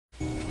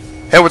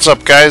Hey, what's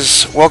up,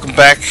 guys? Welcome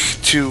back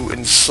to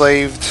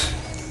Enslaved.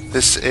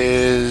 This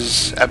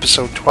is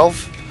episode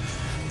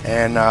 12,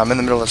 and I'm in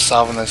the middle of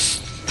solving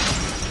this,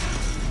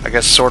 I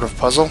guess, sort of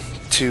puzzle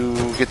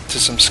to get to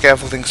some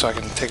scaffolding so I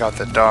can take out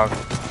the dog.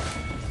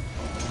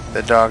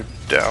 The dog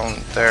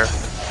down there.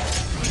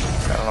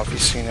 I don't know if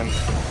you've seen him.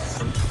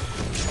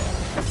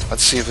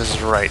 Let's see if this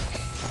is right.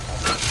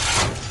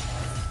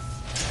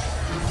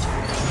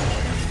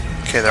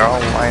 Okay, they're all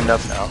lined up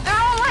now. They're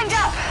all lined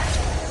up!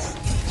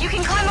 You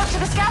can climb up to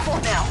the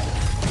scaffold now.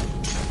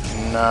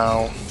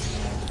 No.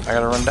 I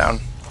gotta run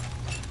down.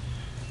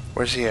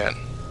 Where's he at?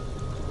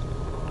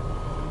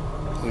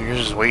 Ooh, you're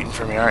just waiting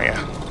for me, aren't you?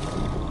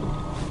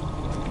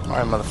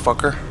 Alright,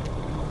 motherfucker.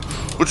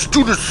 Let's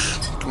do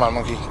this! Come on,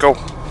 monkey, go!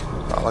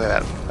 Oh, look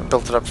at that. I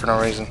built it up for no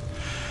reason.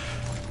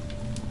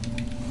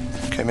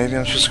 Okay, maybe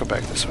I'll just go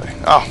back this way.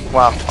 Oh,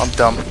 wow, I'm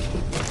dumb.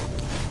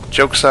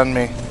 Joke's on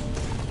me.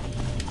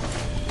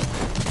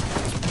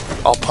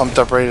 All pumped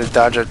up, ready to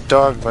dodge a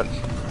dog, but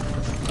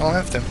I don't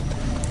have to.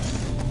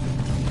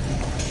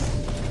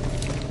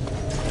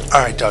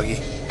 Alright, doggy.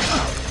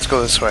 Let's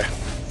go this way.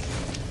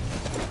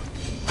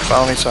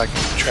 Follow me so I can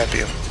trap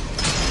you.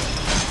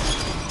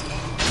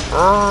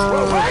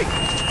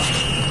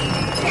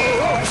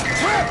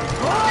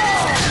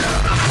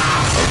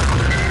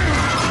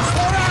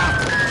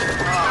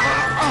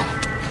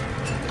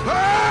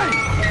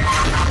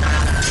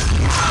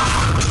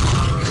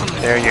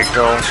 There you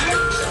go.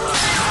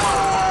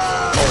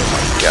 Oh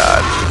my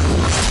god.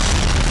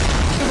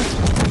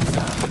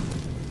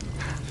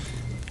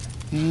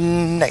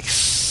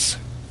 Nice.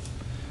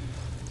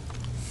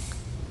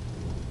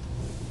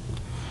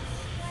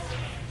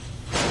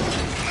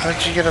 How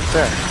did you get up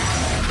there?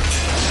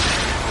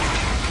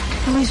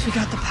 At least we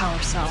got the power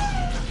cell.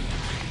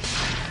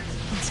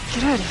 Let's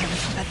get out of here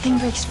before that thing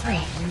breaks free.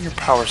 Your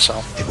power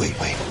cell. Hey,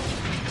 wait.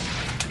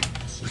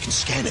 We can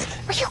scan it.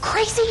 Are you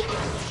crazy?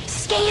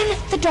 Scan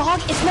the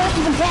dog? It's not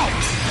even dead.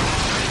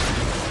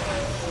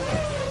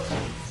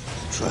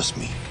 Trust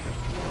me.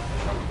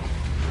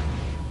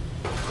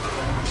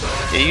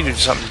 Yeah, you do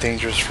something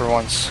dangerous for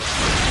once.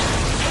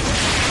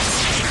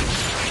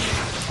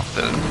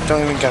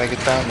 Don't even gotta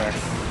get down there.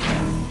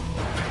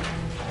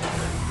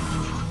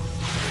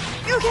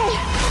 You okay?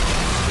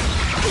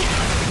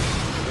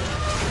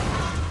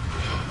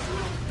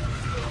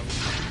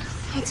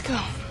 Let's go.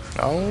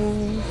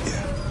 Oh.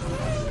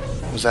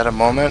 Yeah. Was that a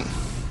moment?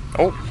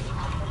 Oh.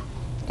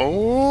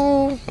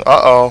 Oh.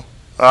 Uh-oh.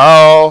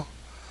 Oh.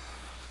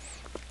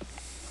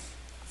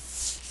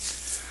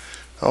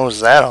 What was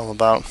that all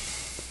about?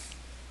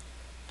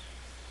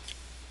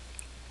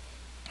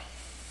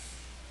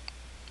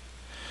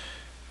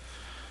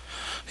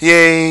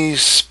 Yay,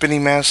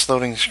 spinning mass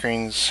loading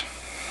screens.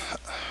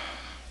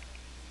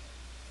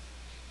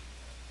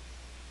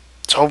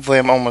 So hopefully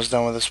I'm almost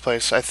done with this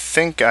place. I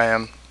think I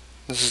am.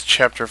 This is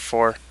chapter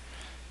 4.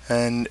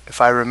 And if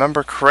I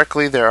remember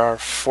correctly, there are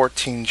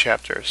 14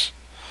 chapters.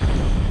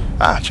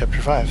 Ah,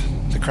 chapter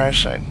 5. The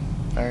crash site.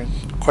 Our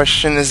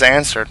question is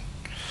answered.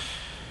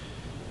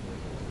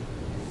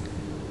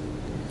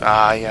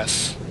 Ah,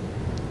 yes.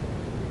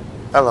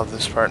 I love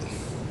this part.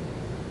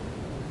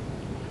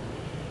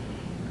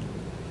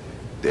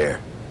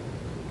 There's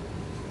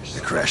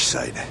the crash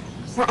site.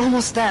 We're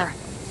almost there.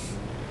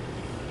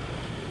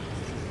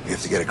 We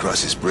have to get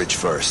across this bridge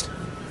first.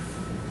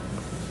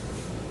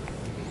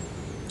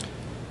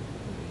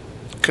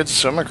 Could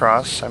swim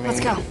across. I mean, Let's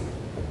go.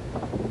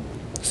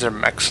 Is there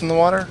mechs in the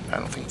water? I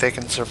don't think they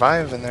can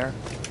survive in there.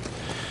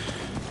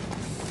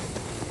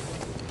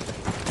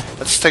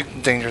 Let's take the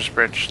dangerous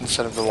bridge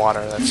instead of the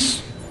water.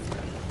 That's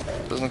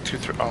doesn't look too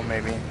through. Oh,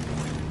 maybe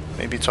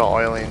it's all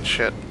oily and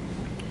shit.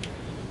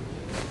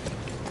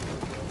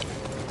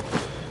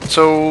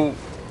 So,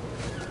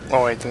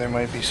 oh wait, they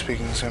might be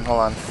speaking soon. Hold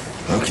on.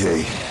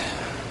 Okay.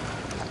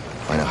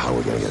 Find out how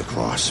we're gonna get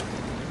across.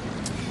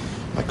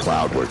 My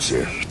cloud works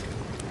here.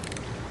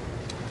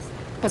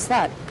 What's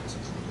that?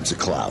 It's a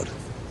cloud.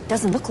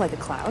 Doesn't look like a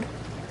cloud.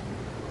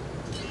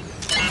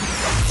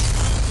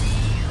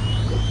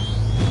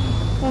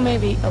 Well,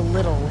 maybe a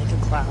little like a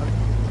cloud.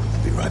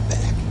 I'll be right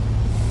back.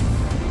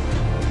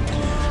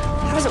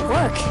 How does it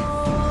work?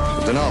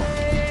 I don't know.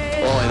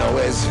 All I know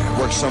is it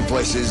works some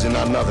places and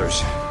not in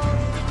others.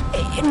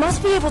 It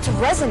must be able to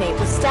resonate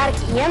with static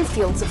EM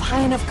fields of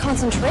high enough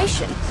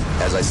concentration.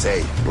 As I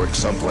say, it works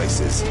some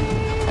places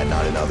and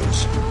not in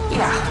others.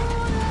 Yeah.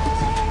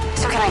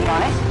 So can I get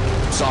on it?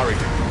 Sorry.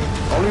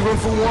 Only room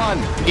for one.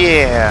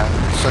 Yeah,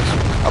 such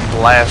a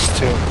blast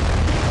too.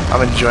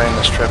 I'm enjoying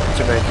this trip.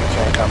 Too bad you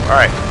can't come. All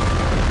right.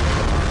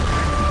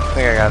 I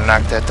think I gotta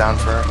knock that down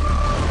for her.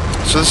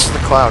 So this is the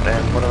cloud,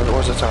 and what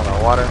was it talking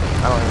about? Water?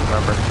 I don't even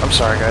remember. I'm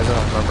sorry, guys. I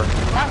don't remember.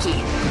 Monkey,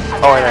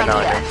 I've Oh, got I an know.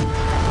 idea.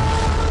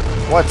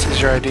 What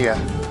is your idea?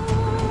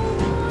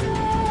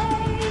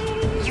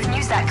 You can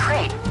use that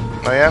crate.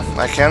 Oh yeah,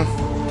 I can.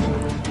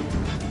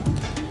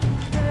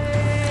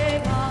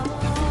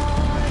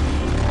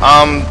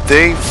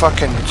 They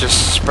fucking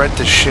just spread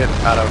the shit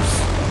out of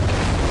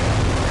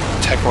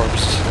tech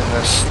orbs in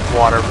this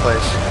water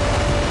place.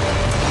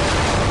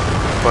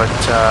 but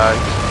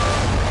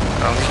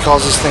he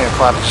calls this thing a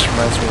cloud. It just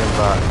reminds me of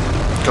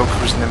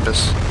Goku's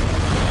Nimbus,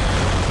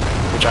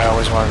 which I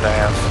always wanted to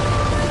have.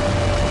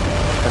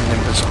 A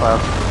Nimbus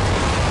cloud.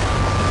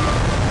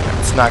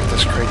 Let's knock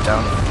this crate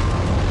down.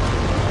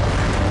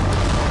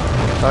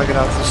 How do I get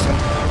out of this thing?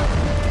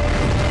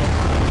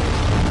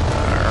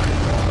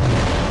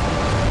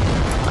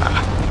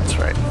 That's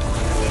right.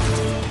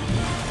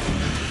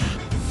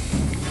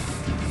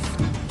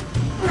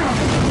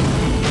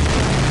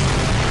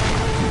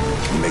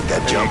 Can you make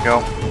that There jump? you go.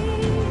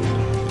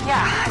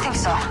 Yeah, I think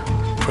so.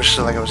 Pushed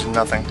it like it was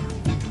nothing.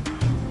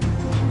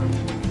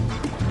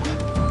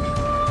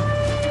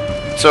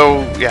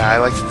 So, yeah, I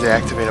like to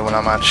deactivate it when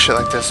I'm on shit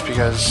like this,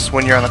 because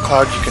when you're on the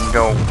cloud you can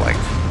go, like,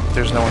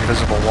 there's no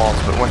invisible walls,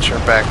 but once you're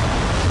back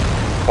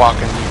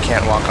walking, you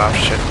can't walk off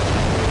shit.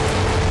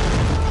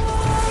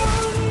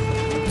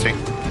 See?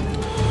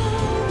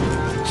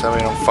 So that way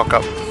you don't fuck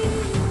up.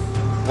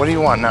 What do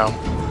you want now?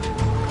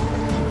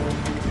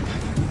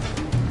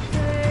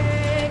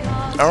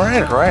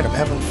 Alright, alright, I'm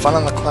having fun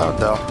on the cloud,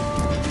 though.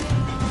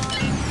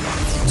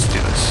 Let's do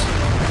this.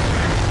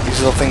 These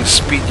little things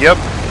speed you up.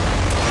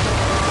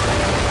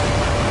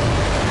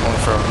 Only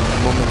for a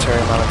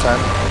momentary amount of time.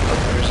 But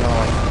there's another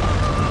one.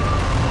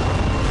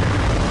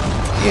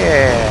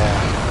 Yeah!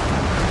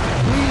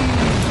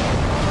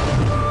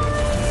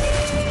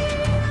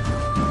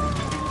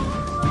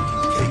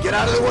 Okay, get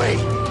out of the way.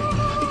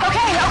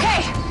 Okay, okay.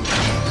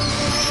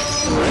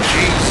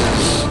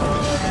 Jesus.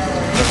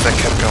 What if that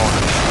kept going?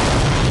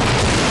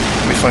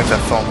 It'd be funny if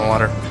that fell in the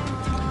water.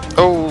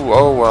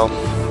 Oh well.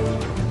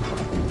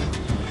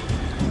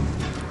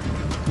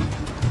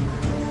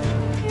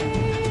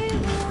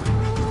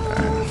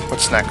 Alright,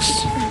 what's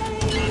next?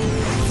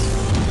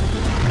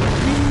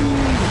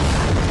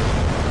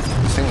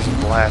 This thing's a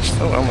blast.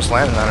 Oh, I almost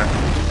landed on her.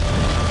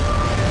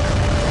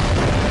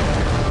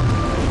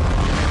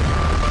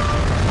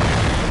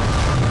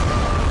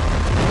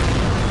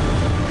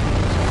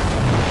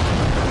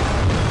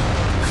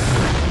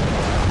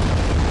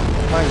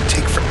 Why you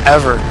take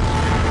forever?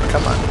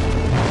 Come on.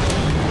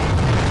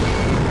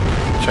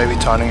 Should I be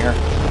taunting her?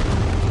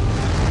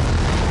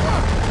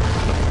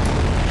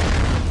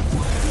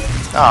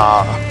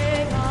 Ah,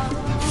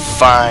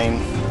 fine.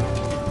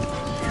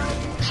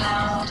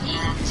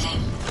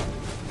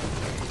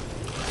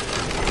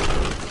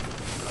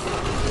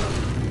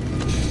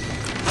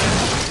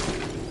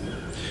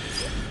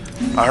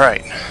 All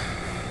right.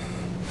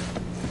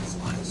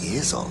 What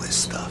is all this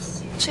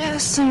stuff?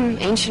 Just some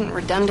ancient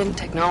redundant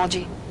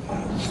technology.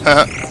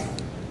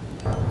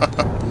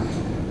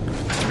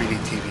 3D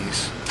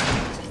TVs.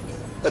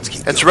 Let's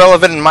keep It's going.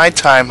 relevant in my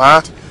time,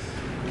 huh?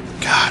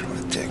 God, what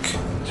a dick.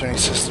 Is there any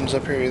systems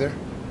up here either?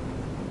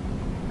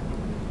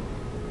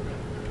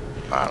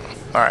 I don't know.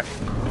 Alright.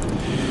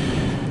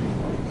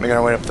 Making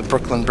our way up the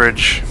Brooklyn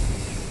Bridge.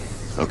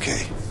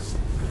 Okay.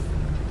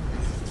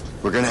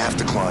 We're gonna have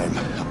to climb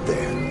up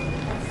there.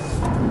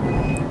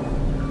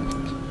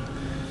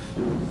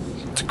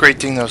 It's a great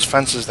thing those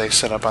fences they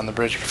set up on the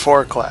bridge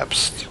before it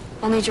collapsed.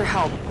 I'll need your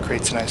help.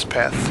 Creates a nice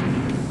path.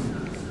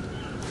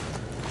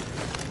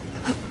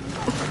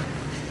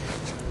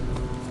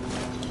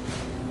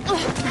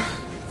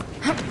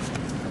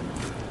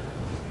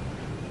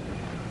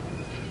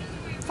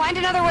 Find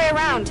another way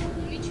around.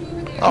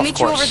 Oh, I'll meet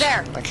you over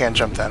there. I can't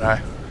jump that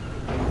high.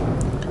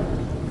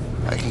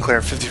 I can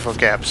clear 50-foot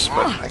gaps,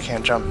 but I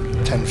can't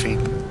jump 10 feet.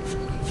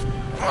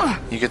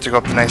 You get to go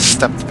up the nice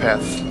stepped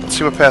path. Let's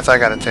see what path I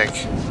gotta take.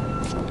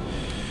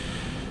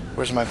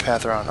 Where's my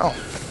path around? Oh,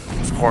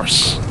 of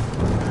course.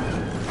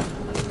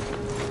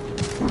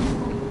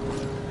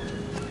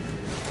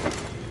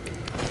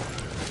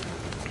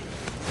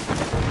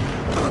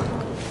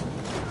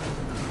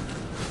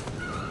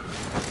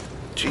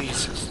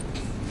 Jesus.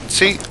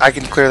 See, I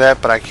can clear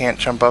that, but I can't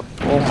jump up.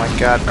 Oh my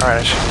god. Alright,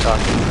 I should talk.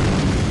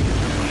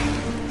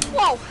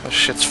 Whoa! This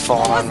shit's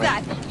falling What on was me.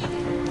 that?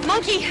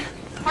 Monkey,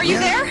 are you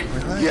there?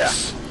 Relax. Yeah.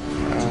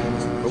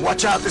 But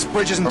watch out, this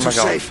bridge isn't Where too am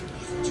I going? safe.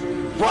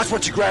 Watch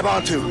what you grab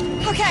onto.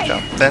 Okay.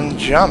 Jump, then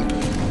jump.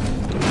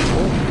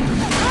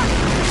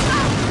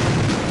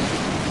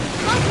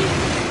 Monkey,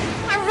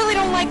 I really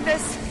don't like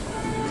this.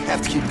 You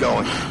have to keep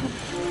going.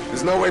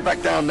 There's no way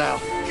back down now.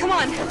 Come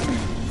on.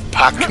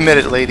 Pop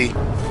committed, lady.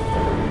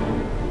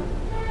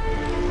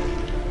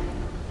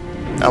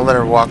 I'll let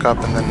her walk up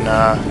and then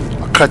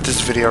I'll cut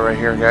this video right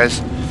here,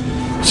 guys.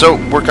 So,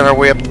 working our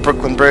way up the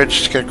Brooklyn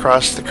Bridge to get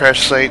across the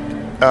crash site.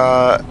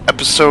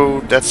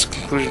 That's the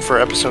conclusion for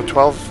episode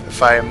 12,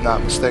 if I am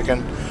not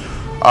mistaken.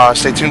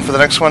 Stay tuned for the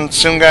next one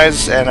soon,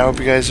 guys, and I hope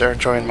you guys are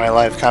enjoying my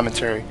live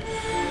commentary.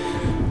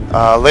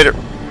 Later.